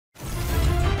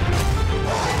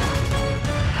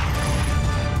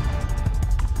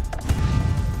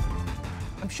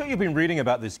sure you've been reading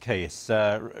about this case.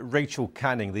 Rachel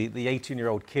Canning, the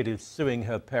 18-year-old kid who's suing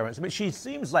her parents. I mean, she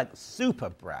seems like super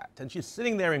Brat, and she's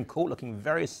sitting there in court looking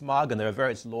very smug, and there are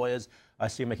various lawyers, I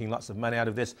see, making lots of money out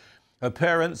of this. Her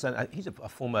parents, and he's a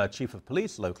former chief of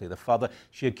police locally, the father,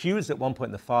 she accused at one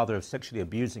point the father of sexually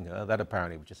abusing her. That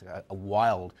apparently was just a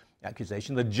wild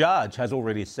accusation. The judge has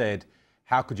already said,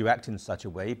 how could you act in such a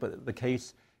way? But the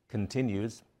case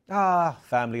continues.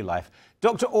 Family life.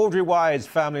 Dr. Audrey Wise,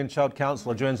 family and child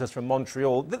counsellor, joins us from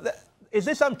Montreal. Is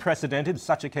this unprecedented,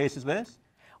 such a case as this?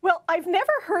 Well, I've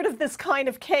never heard of this kind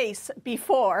of case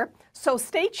before, so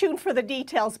stay tuned for the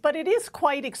details, but it is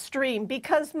quite extreme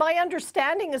because my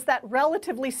understanding is that,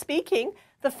 relatively speaking,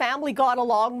 the family got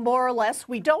along more or less.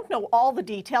 We don't know all the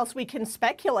details, we can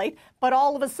speculate, but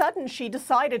all of a sudden she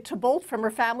decided to bolt from her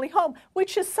family home,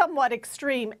 which is somewhat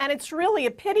extreme. And it's really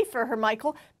a pity for her,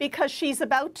 Michael, because she's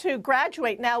about to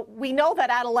graduate. Now, we know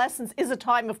that adolescence is a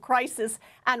time of crisis,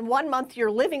 and 1 month you're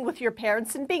living with your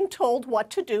parents and being told what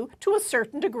to do to a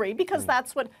certain degree, because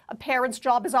that's what a parent's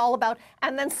job is all about.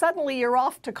 And then suddenly you're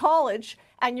off to college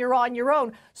and you're on your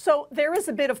own. So there is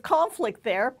a bit of conflict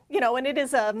there, you know, and it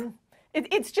is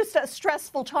it's just a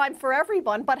stressful time for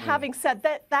everyone. But having said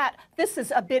that, this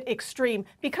is a bit extreme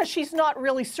because she's not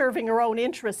really serving her own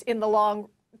interests in the long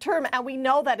term. And we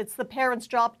know that it's the parents'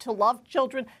 job to love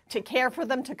children, to care for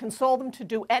them, to console them, to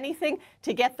do anything,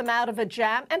 to get them out of a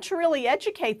jam and to really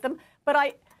educate them.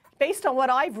 But based on what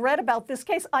I've read about this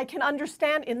case, I can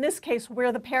understand in this case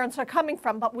where the parents are coming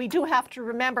from, but we do have to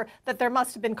remember that there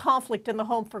must have been conflict in the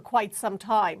home for quite some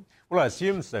time. Well, I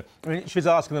assume so. I mean, she's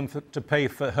asking them to pay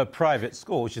for her private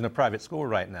school. She's in a private school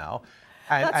right now.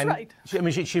 That's right.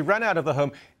 She ran out of the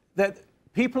home.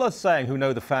 People are saying, who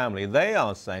know the family, they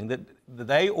are saying that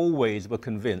they always were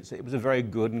convinced it was a very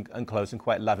good and close and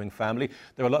quite loving family.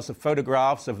 There are lots of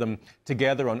photographs of them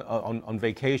together on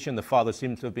vacation. The father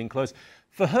seems to have been close.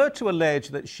 For her to allege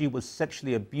that she was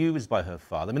sexually abused by her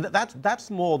father, I mean,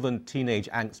 that's more than teenage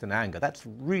angst and anger. That's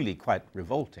really quite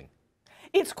revolting.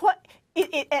 It's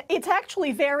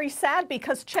actually very sad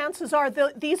because chances are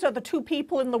these are the two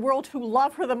people in the world who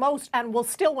love her the most and will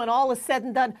still, when all is said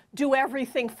and done, do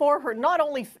everything for her. Not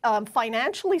only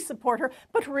financially support her,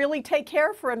 but really take care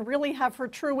of her and really have her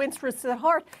true interests at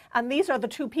heart. And these are the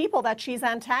two people that she's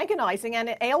antagonizing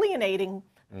and alienating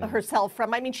herself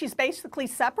from. I mean, she's basically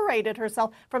separated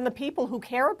herself from the people who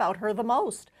care about her the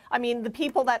most. I mean, the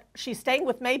people that she's staying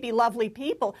with may be lovely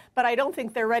people, but I don't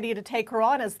think they're ready to take her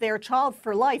on as their child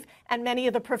for life. And many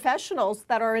of the professionals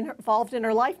that are involved in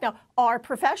her life now are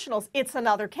professionals. It's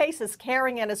another case. As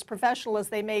caring and as professional as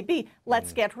they may be,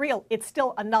 let's get real. It's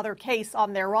still another case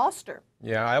on their roster.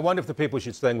 Yeah, I wonder if the people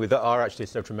she's staying with are actually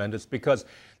so tremendous, because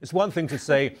it's one thing to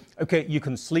say, okay, you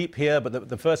can sleep here, but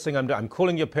the first thing I'm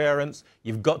calling your parents,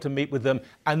 you've got to meet with them,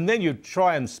 and then you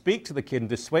try and speak to the kid and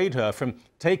dissuade her from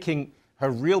taking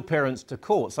her real parents to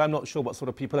court. So I'm not sure what sort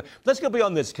of people are. Let's go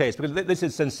beyond this case, because this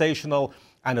is sensational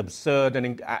and absurd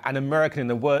and American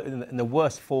in the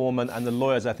worst form, and the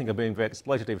lawyers, I think, are being very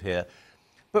exploitative here.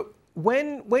 But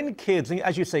when kids,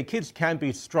 as you say, kids can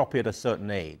be stroppy at a certain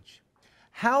age,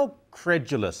 how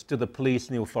credulous do the police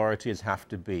and the authorities have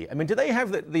to be? I mean, do they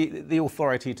have the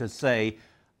authority to say,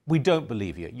 we don't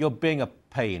believe you, you're being a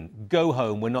pain, go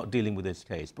home, we're not dealing with this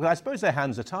case? Because I suppose their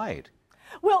hands are tied.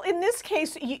 Well, in this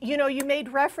case, you know, you made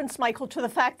reference, Michael, to the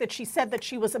fact that she said that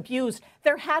she was abused.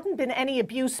 There hadn't been any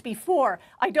abuse before.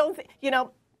 I don't, you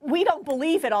know, we don't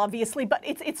believe it, obviously, but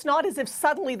it's not as if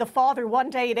suddenly the father one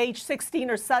day at age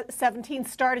 16 or 17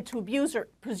 started to abuse her.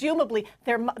 Presumably,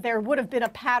 there would have been a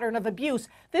pattern of abuse.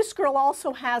 This girl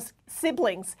also has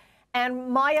siblings,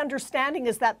 and my understanding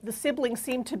is that the siblings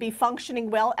seem to be functioning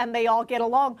well and they all get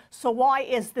along. So why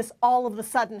is this all of a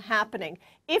sudden happening?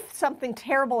 If something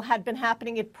terrible had been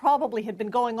happening, it probably had been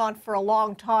going on for a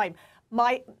long time.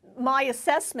 My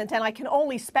assessment, and I can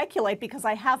only speculate because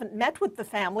I haven't met with the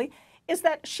family, is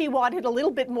that she wanted a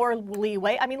little bit more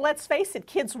leeway. I mean, let's face it,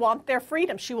 kids want their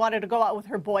freedom. She wanted to go out with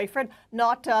her boyfriend,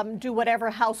 not do whatever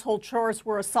household chores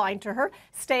were assigned to her,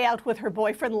 stay out with her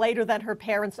boyfriend later than her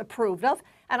parents approved of.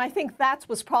 And I think that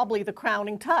was probably the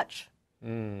crowning touch.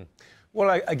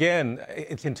 Well, again,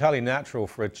 it's entirely natural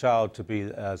for a child to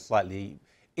be slightly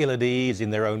ill at ease in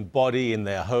their own body, in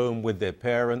their home with their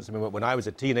parents. I mean, when I was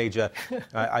a teenager,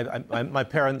 my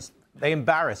parents, they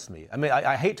embarrassed me. I mean,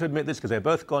 I hate to admit this because they're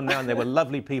both gone now and they were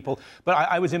lovely people, but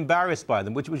I was embarrassed by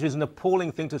them, which is an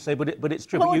appalling thing to say, but it's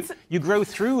true. Well, you grow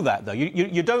through that, though.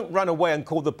 You don't run away and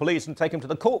call the police and take them to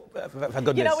the court, for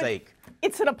goodness sake.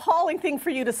 It's an appalling thing for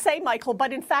you to say, Michael,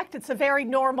 but in fact, it's a very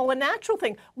normal and natural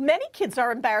thing. Many kids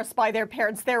are embarrassed by their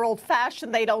parents. They're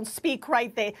old-fashioned. They don't speak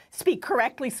right. They speak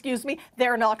correctly, excuse me.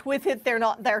 They're not with it. They're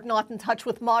not in touch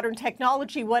with modern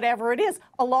technology, whatever it is.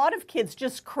 A lot of kids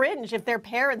just cringe if their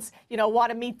parents,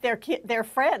 want to meet their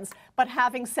friends. But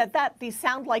having said that, these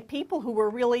sound like people who were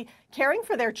really caring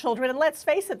for their children. And let's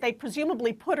face it, they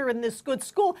presumably put her in this good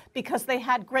school because they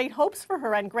had great hopes for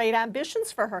her and great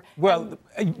ambitions for her. Well,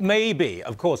 maybe.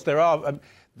 Of course, there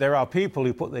are people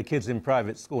who put their kids in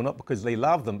private school not because they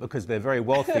love them, because they're very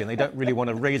wealthy and they don't really want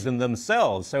to raise them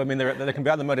themselves. So, I mean, there can be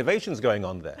other motivations going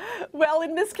on there. Well,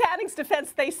 in Miss Canning's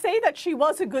defense, they say that she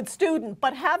was a good student.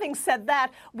 But having said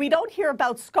that, we don't hear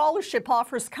about scholarship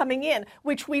offers coming in,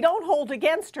 which we don't hold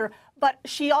against her. But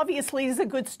she obviously is a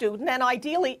good student, and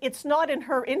ideally, it's not in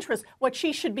her interest. What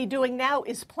she should be doing now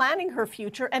is planning her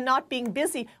future and not being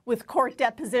busy with court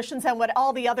depositions and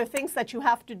all the other things that you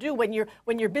have to do when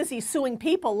you're busy suing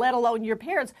people, let alone your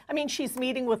parents. I mean, she's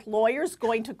meeting with lawyers,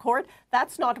 going to court.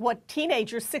 That's not what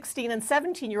teenagers, 16 and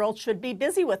 17-year-olds, should be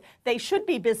busy with. They should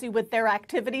be busy with their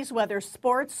activities, whether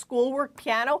sports, schoolwork,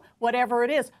 piano, whatever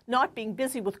it is, not being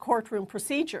busy with courtroom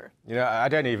procedure. I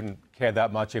don't even care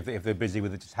that much if they're busy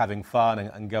with just having fun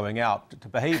and going out to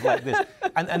behave like this.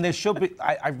 And there should be,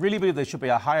 I really believe there should be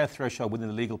a higher threshold within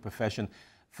the legal profession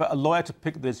for a lawyer to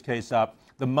pick this case up,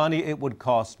 the money it would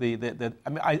cost,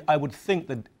 I would think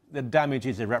that the damage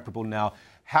is irreparable now.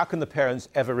 How can the parents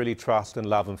ever really trust and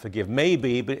love and forgive?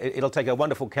 Maybe, but it'll take a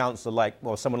wonderful counsel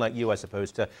someone like you, I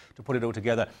suppose, to put it all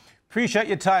together. Appreciate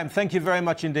your time. Thank you very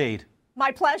much indeed.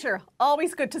 My pleasure.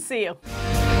 Always good to see you.